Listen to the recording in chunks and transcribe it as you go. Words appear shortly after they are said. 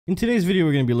In today's video,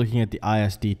 we're going to be looking at the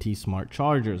ISDT smart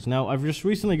chargers. Now, I've just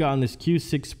recently gotten this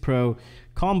Q6 Pro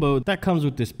combo that comes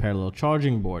with this parallel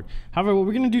charging board. However, what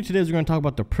we're going to do today is we're going to talk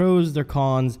about the pros, their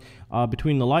cons,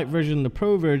 between the light version and the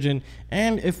pro version,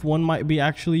 and if one might be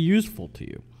actually useful to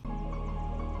you.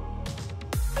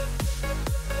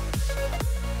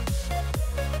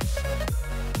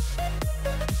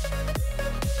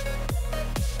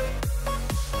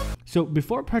 So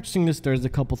before purchasing this, there's a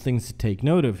couple things to take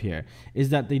note of here, is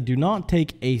that they do not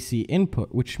take AC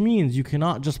input, which means you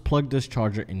cannot just plug this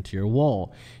charger into your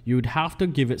wall. You would have to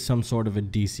give it some sort of a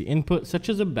DC input, such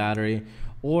as a battery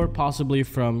or possibly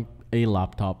from a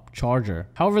laptop charger.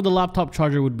 However, the laptop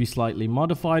charger would be slightly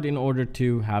modified in order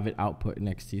to have it output an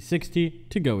Xt60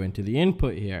 to go into the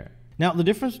input here. Now, the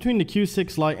difference between the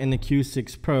Q6 Lite and the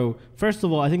Q6 Pro, first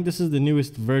of all, I think this is the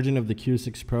newest version of the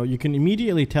Q6 Pro. You can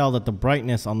immediately tell that the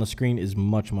brightness on the screen is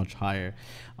much higher.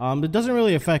 It doesn't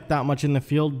really affect that much in the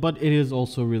field, but it is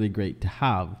also really great to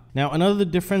have. Now, another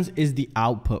difference is the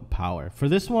output power. For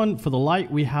this one, for the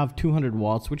Lite, we have 200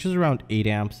 watts, which is around 8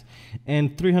 amps,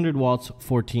 and 300 watts,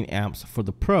 14 amps for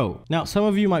the Pro. Now, some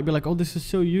of you might be like, oh, this is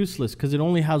so useless because it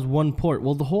only has one port.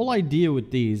 Well, the whole idea with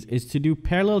these is to do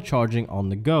parallel charging on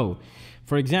the go.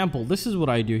 For example, this is what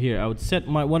I do here. I would set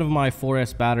one of my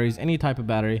 4S batteries, any type of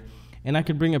battery, and I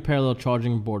could bring a parallel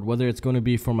charging board, whether it's going to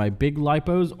be for my big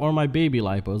lipos or my baby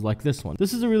lipos like this one.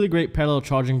 This is a really great parallel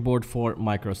charging board for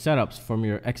micro setups, from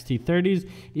your XT30s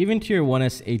even to your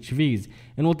 1S HVs.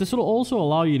 And what this will also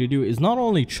allow you to do is not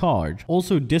only charge,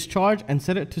 also discharge and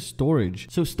set it to storage.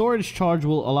 So storage charge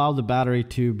will allow the battery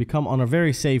to become on a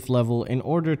very safe level in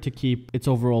order to keep its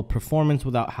overall performance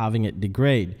without having it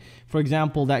degrade. For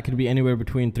example, that could be anywhere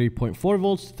between 3.4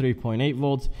 volts to 3.8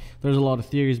 volts. There's a lot of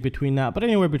theories between that, but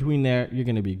anywhere between there, you're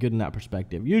going to be good in that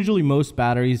perspective. Usually most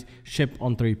batteries ship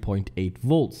on 3.8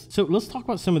 volts. So let's talk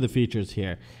about some of the features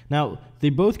here. Now, they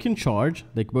both can charge,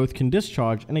 they both can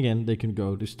discharge, and again, they can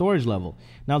go to storage level.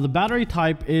 Now, the battery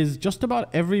type is just about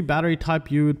every battery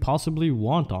type you would possibly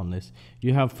want on this.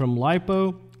 You have from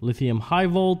LiPo, lithium high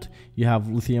volt, you have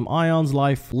lithium ions,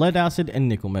 life, lead acid, and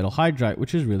nickel metal hydride,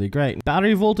 which is really great.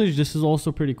 Battery voltage, this is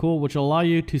also pretty cool, which will allow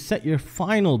you to set your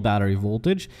final battery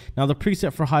voltage. Now, the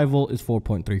preset for high volt is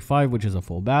 4.35, which is a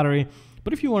full battery.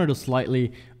 But if you wanted to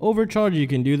slightly overcharge, you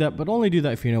can do that, but only do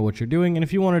that if you know what you're doing. And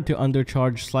if you wanted to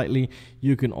undercharge slightly,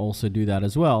 you can also do that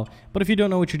as well. But if you don't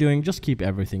know what you're doing, just keep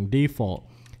everything default.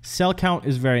 Cell count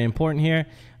is very important here.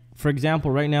 For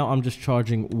example, right now I'm just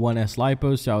charging 1S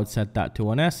LiPos, so I would set that to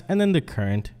 1S, and then the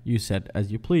current you set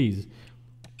as you please.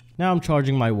 Now I'm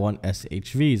charging my 1S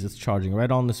HVs. It's charging right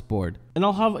on this board. And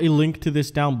I'll have a link to this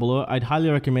down below. I'd highly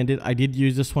recommend it. I did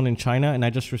use this one in China, and I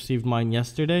just received mine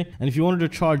yesterday. And if you wanted to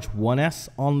charge 1S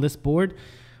on this board,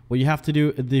 what you have to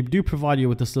do, they do provide you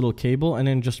with this little cable and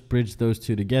then just bridge those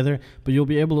two together, but you'll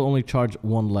be able to only charge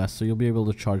one less. So you'll be able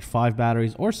to charge 5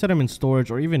 batteries or set them in storage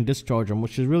or even discharge them,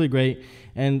 which is really great.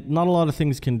 And not a lot of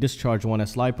things can discharge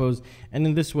 1S LiPos. And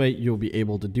in this way, you'll be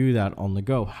able to do that on the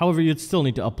go. However, you'd still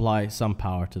need to apply some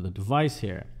power to the device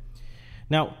here.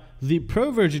 Now, the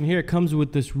Pro version here comes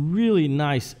with this really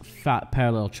nice fat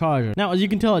parallel charger. Now, as you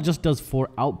can tell, it just does 4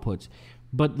 outputs.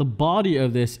 But the body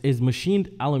of this is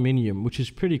machined aluminum, which is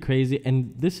pretty crazy.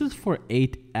 And this is for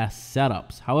 8S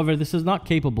setups. However, this is not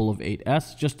capable of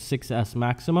 8S, just 6S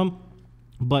maximum.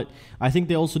 But I think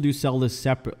they also do sell this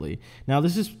separately. Now,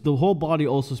 this is the whole body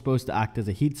also supposed to act as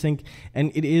a heatsink,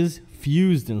 and it is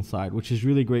fused inside, which is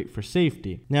really great for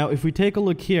safety. Now, if we take a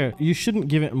look here, you shouldn't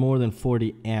give it more than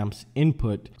 40 amps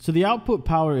input. So the output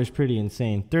power is pretty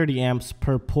insane, 30 amps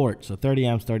per port. So 30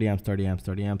 amps, 30 amps, 30 amps,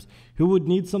 30 amps. Who would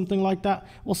need something like that?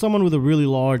 Well, someone with a really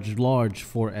large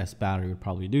 4S battery would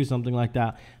probably do something like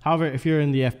that. However, if you're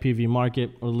in the FPV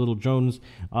market or little drones,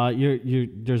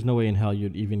 there's no way in hell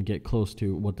you'd even get close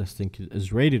to what this thing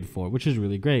is rated for, which is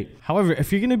really great. However,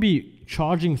 if you're going to be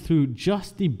charging through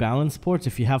just the balance ports,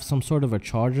 if you have some sort of a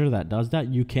charger that does that,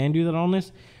 you can do that on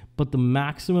this, but the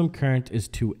maximum current is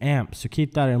 2 amps, so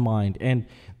keep that in mind. And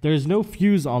there's no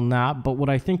fuse on that, but what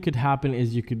I think could happen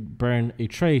is you could burn a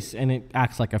trace and it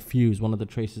acts like a fuse, one of the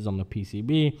traces on the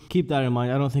PCB. Keep that in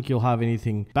mind. I don't think you'll have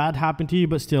anything bad happen to you,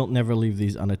 but still never leave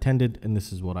these unattended, and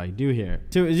this is what I do here.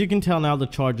 So as you can tell now, the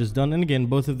charge is done, and again,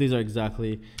 both of these are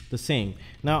exactly the same.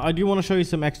 Now, I do want to show you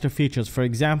some extra features. For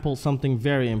example, something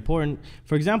very important.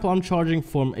 For example, I'm charging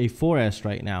from a 4S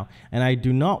right now, and I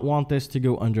do not want this to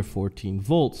go under 14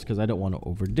 volts because I don't want to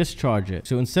over discharge it.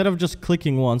 So instead of just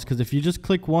clicking once, because if you just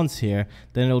click once here,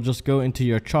 then it'll just go into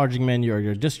your charging menu or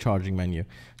your discharging menu.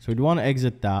 So you'd want to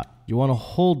exit that. You want to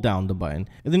hold down the button,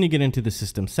 and then you get into the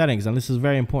system settings, and this is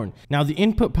very important. Now, the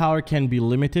input power can be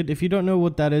limited. If you don't know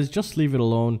what that is, just leave it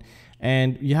alone.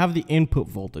 and you have the input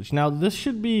voltage. Now this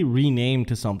should be renamed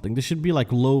to something. This should be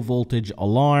like low voltage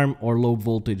alarm or low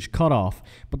voltage cutoff,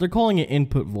 but they're calling it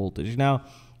input voltage. Now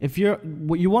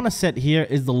what you want to set here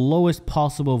is the lowest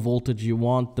possible voltage you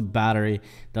want the battery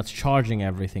that's charging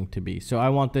everything to be. So I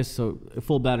want this, so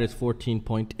full battery is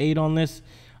 14.8 on this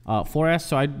 4S,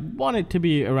 so I want it to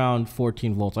be around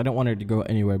 14 volts. I don't want it to go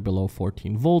anywhere below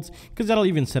 14 volts because that'll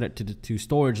even set it to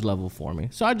storage level for me.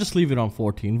 So I just leave it on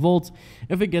 14 volts.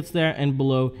 If it gets there and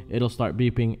below, it'll start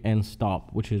beeping and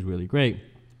stop, which is really great.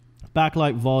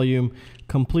 Backlight volume,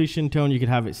 completion tone, you could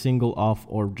have it single off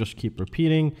or just keep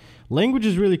repeating. Language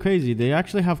is really crazy. They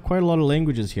actually have quite a lot of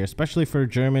languages here, especially for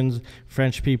Germans,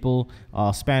 French people,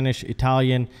 Spanish,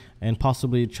 Italian, and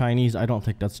possibly Chinese. I don't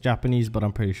think that's Japanese, but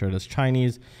I'm pretty sure that's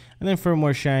Chinese. And then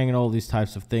firmware sharing and all these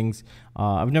types of things.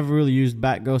 I've never really used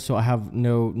BatGo, so I have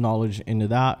no knowledge into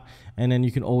that. And then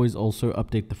you can always also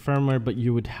update the firmware, but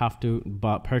you would have to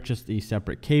purchase the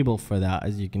separate cable for that.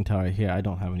 As you can tell right here, I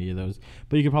don't have any of those,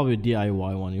 but you could probably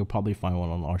DIY one. You'll probably find one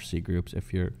on RC groups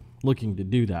if you're looking to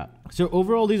do that. So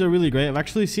overall, these are really great. I've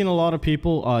actually seen a lot of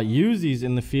people use these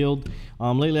in the field.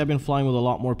 Lately I've been flying with a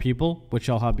lot more people, which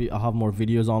I'll have more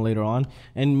videos on later on,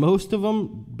 and most of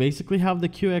them basically have the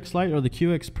QX Lite or the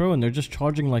QX Pro, and they're just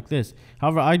charging like this.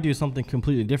 However, I do something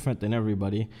completely different than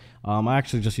everybody. I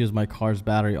actually just use my car's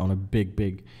battery on a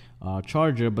big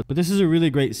charger, but this is a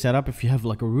really great setup if you have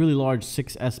like a really large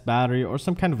 6S battery or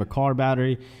some kind of a car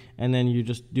battery, and then you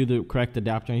just do the correct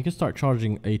adapter and you can start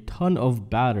charging a ton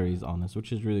of batteries on this,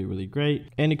 which is really great.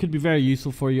 And it could be very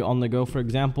useful for you on the go. For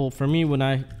example, for me, when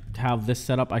I have this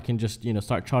setup, I can just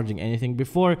start charging anything.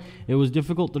 Before, it was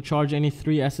difficult to charge any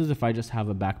 3Ss if I just have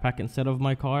a backpack instead of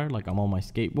my car, like I'm on my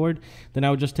skateboard. Then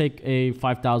I would just take a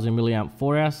 5000 milliamp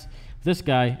 4S, this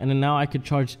guy, and then now I could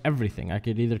charge everything. I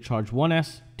could either charge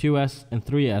 1S, 2S, and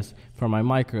 3S for my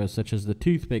micros, such as the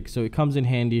toothpick. So it comes in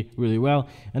handy really well,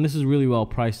 and this is really well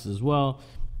priced as well.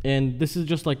 And this is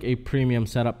just like a premium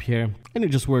setup here, and it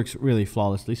just works really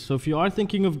flawlessly. So if you are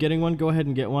thinking of getting one, go ahead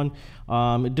and get one.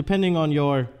 Depending on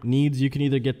your needs, you can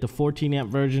either get the 14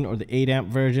 amp version or the 8 amp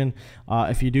version.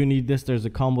 If you do need this, there's a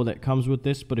combo that comes with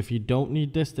this, but if you don't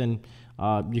need this, then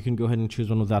you can go ahead and choose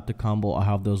one without the combo. I'll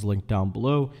have those linked down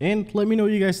below. And let me know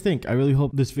what you guys think. I really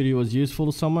hope this video was useful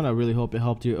to someone. I really hope it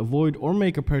helped you avoid or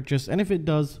make a purchase. And if it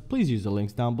does, please use the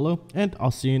links down below. And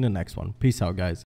I'll see you in the next one. Peace out, guys.